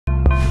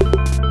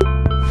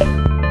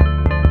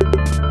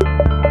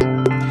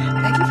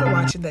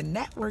the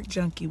Network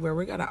Junkie, where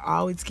we're gonna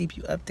always keep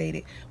you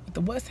updated with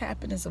the what's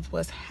happening of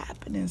what's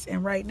happening.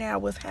 And right now,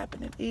 what's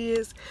happening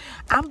is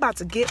I'm about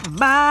to get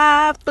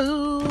my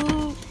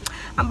food.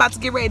 I'm about to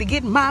get ready to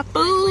get my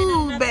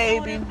food,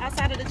 baby.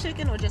 Outside of the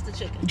chicken or just the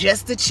chicken?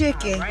 Just the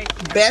chicken.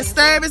 Right. Best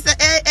service to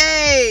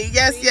AA.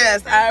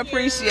 Yes. I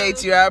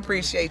appreciate you. I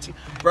appreciate you.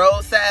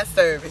 Roadside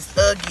service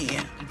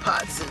again.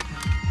 Part 2.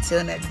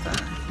 Till next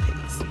time.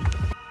 Peace.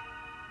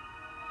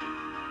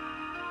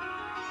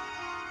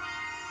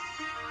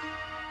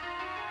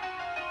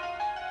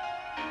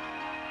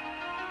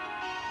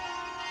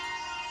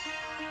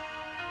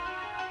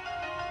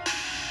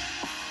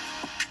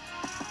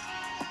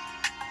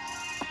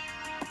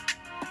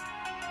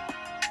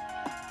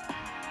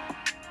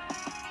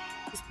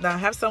 Now I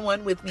have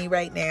someone with me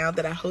right now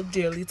that I hold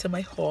dearly to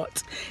my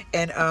heart,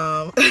 and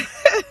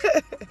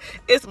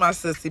it's my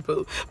sissy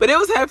poo. But it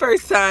was her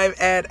first time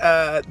at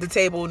the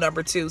table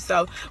number 2,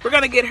 so we're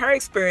gonna get her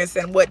experience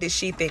and what did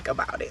she think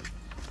about it.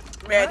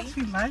 Ready? I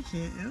actually like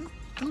it. It's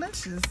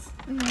delicious.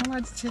 You know, I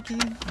like the chicken,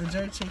 the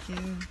jerk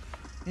chicken,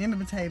 and the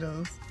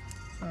potatoes.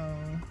 So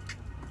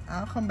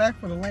I'll come back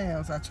for the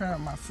lambs. I tried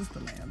my sister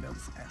lamb. That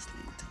was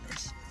actually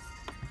delicious.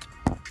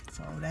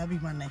 So that'll be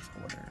my next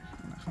order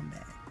when I come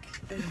back.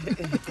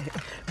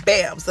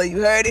 Bam. So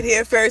you heard it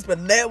here first, but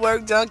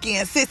Network Junkie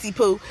and Sissy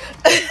Poo.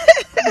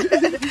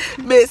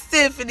 Miss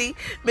Tiffany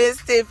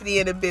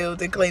in the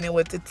building, cleaning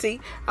with the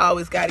tea. I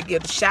always got to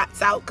give the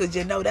shots out because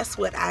you know that's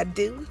what I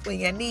do. When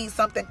you need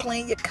something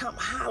clean, you come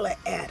holler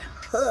at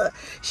her.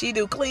 She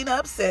do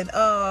cleanups and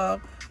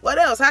what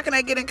else? How can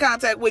I get in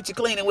contact with you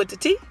cleaning with the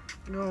tea?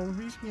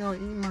 Reach me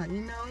on my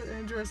email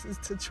address is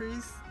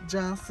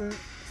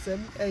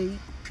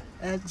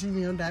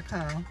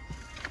tatricejohnson78@gmail.com,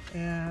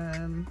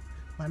 and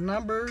my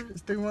number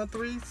is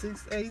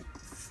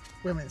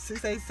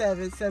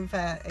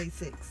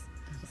 313-687-7586.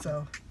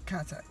 So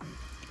contact me.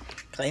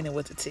 Cleaning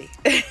with the tea.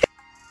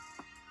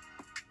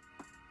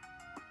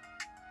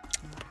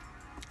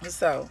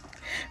 So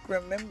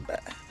remember,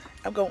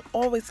 I'm gonna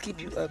always keep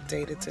you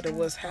updated to the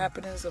what's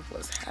happening of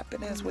what's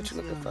happening. What you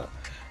looking for?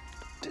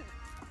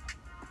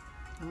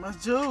 My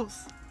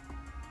juice.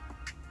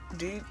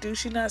 Do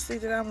she not see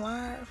that I'm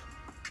live?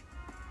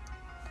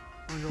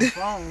 On your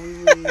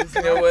phone.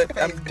 You know what?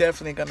 I'm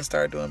definitely gonna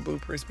start doing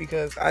bloopers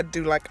because I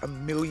do like a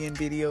million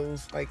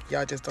videos. Like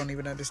y'all just don't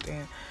even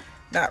understand.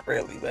 Not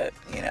really, but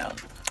you know,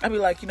 I'd be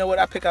like, you know what?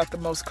 I pick out the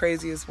most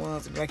craziest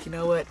ones and be like, you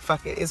know what?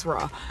 Fuck it, it's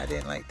raw. I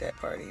didn't like that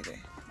part either.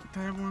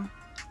 That one.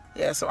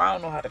 Yeah, so I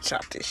don't know how to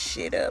chop this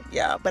shit up,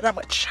 y'all, but I'm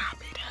gonna chop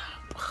it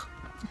up.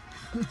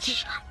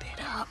 Chop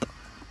it up.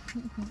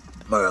 The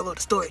moral of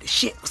the story: the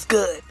shit was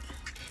good.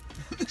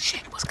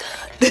 Shit was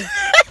good.